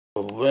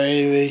The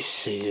Railway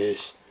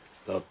Series,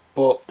 the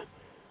book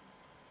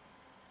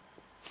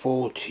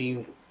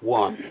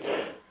 41.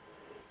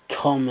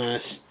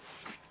 Thomas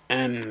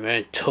and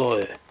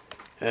Victoria.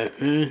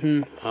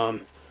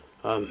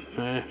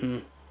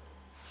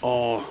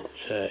 Or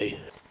say,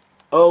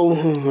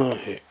 oh,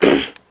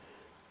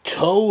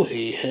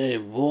 Toby, hey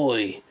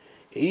boy,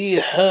 he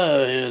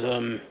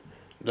heard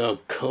the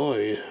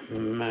koi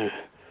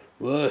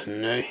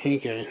word, he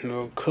gave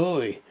the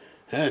koi,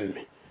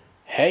 hey,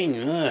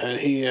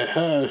 he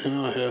heard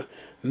her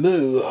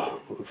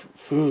move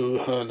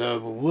through the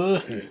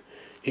word.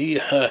 He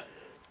heard,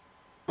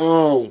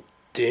 oh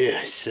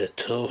dear, said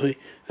Toby,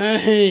 I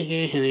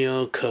hate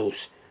your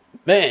coast.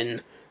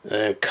 Then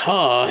the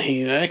car,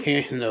 he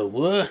reckoned the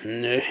word,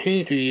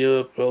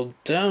 he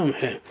broke down.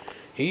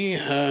 He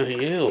heard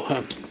you.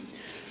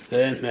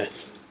 Then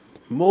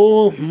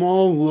more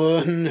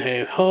word,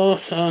 a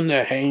horse on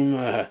the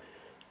hammer.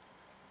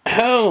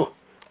 How,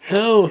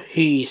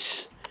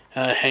 he's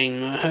a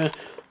hammer.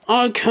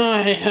 I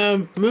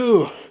can't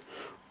move.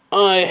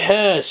 I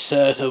heard,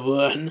 said the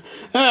word,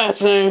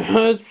 as I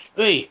heard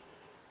speak.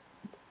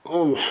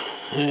 Oh,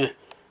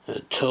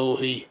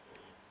 Toby,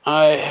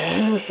 I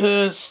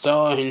heard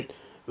starting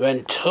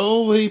when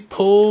Toby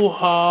pulled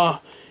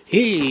her.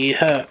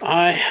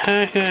 I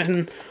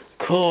hadn't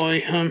caught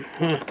him,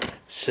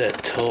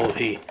 said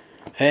Toby.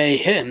 Hey,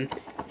 him,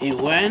 he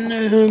went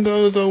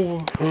into the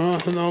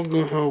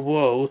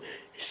road.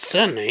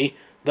 Suddenly,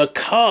 the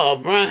car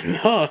ran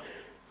her.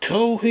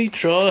 Toby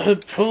tried to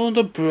pull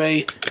the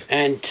brake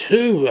and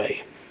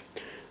two-way.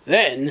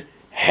 Then,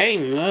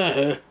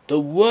 hammer the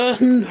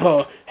wooden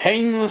her,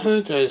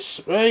 hammer the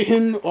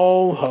spraying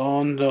all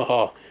on the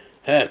her.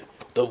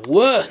 The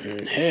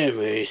wooden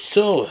Harry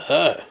saw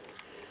her.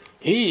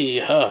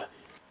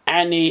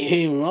 And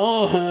he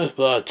rolled her,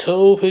 but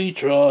Toby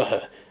draw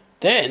her.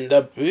 Then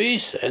the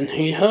breeze and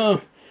he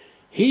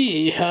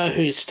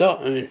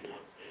started.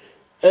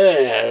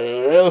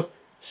 Hello,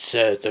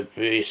 said the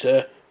breeze.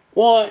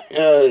 What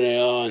early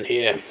on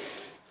here?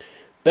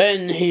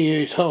 Then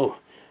he told.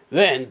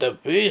 Then the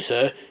breeze,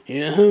 say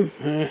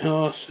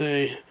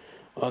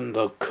on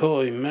the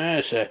coy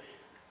master.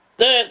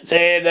 That's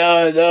it,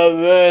 the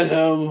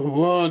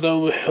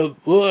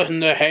word in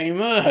the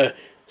hammer,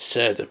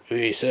 said the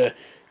breeze.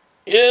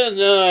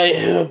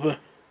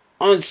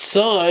 I'm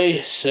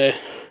sorry, said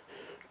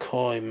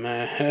coy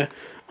master.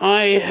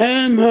 I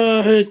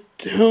hammer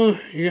to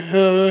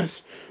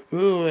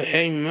her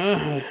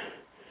hammer.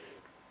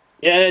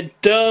 Yeah,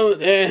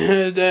 don't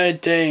enter the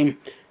dame,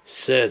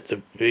 said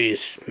the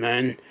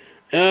beastman.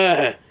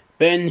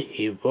 Then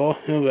he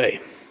walked away.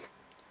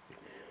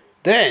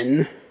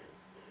 Then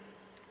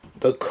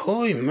the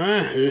coy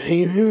man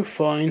he will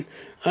find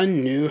a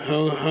new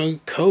her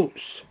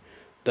coats.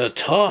 The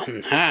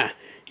tartan hat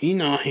he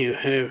not hear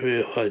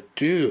her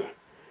do.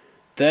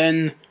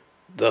 Then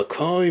the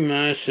coy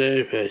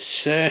master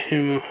set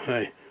him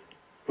away.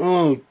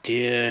 Oh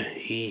dear,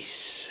 he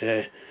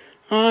said,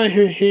 I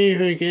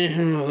hear get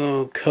him a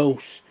little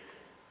coats.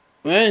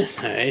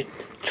 Wednesday,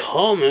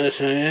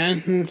 Thomas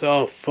and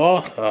the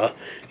father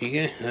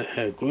get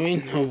a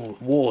grain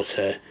of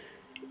water.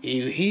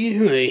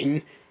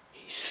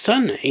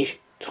 Suddenly,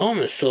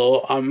 Thomas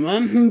saw a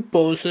man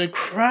boulder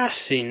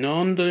crashing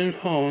on the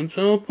horns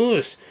of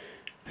bush.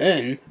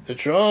 Then the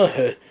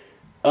driver,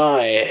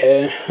 I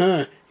heard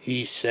her,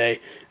 he said,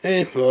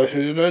 it was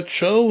the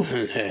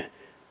children here.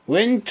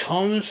 When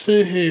Thomas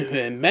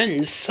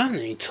men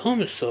suddenly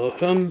Thomas saw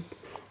him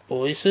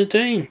boys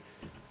again.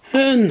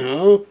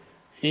 Hello,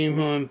 he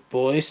went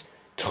boys.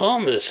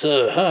 Thomas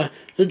saw her,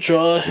 the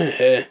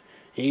driver.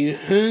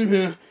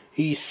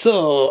 He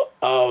saw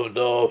out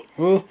of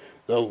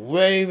the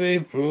way we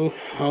blew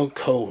our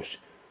coats.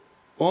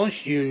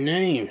 What's your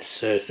name?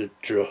 Said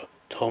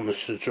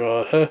Thomas the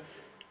driver.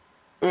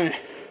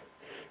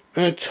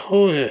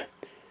 Victoria,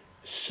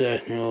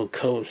 said your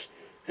coats.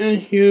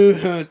 And you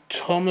heard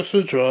Thomas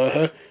the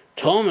driver.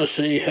 Thomas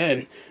see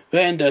him.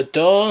 Then the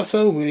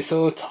daughter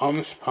whistled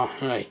Thomas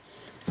behind.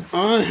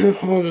 I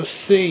want to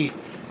see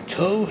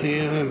Toby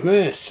and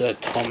Rick,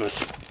 said Thomas.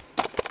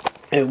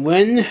 And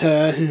when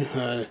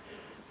her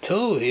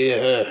Toby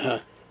heard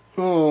her,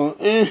 oh,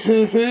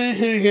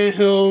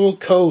 and all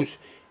coats,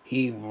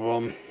 he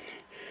run.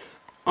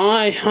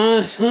 I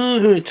have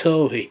heard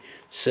Toby,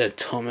 said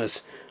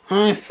Thomas.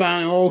 I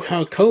found all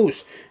her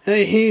coats,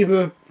 and he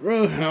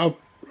broke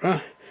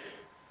her.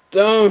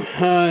 Don't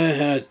hurt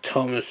her,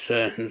 Thomas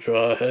said and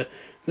draw her.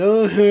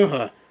 Don't hurt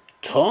her.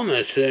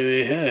 Thomas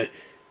said her.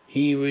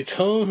 He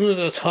returned to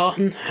the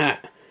tartan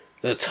hat.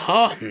 The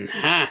tartan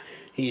hat,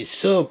 he's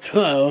so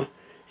proud.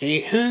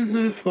 He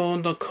handed for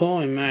the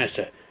coin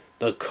master.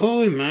 The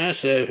coin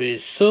master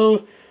is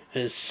so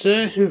a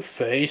certain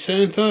face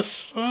and a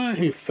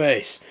smiling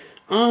face.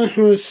 I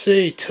will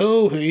see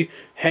Toby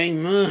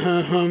hang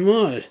her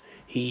mud,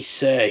 he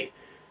say.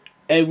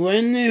 And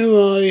when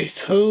I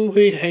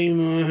Toby hang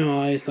my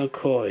eyes the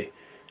coin.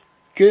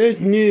 Good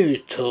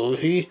news,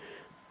 Toby,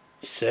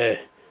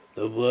 said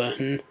the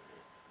wooden.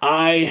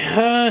 I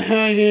heard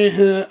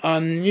a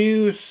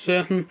new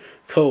certain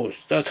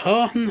coast. The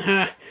Tartan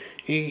had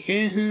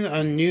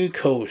a new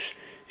coast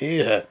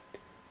here.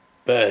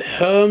 But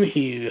whom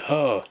you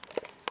heard,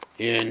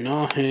 you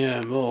not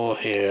hear more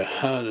here,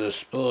 how to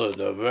spoil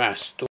the rest.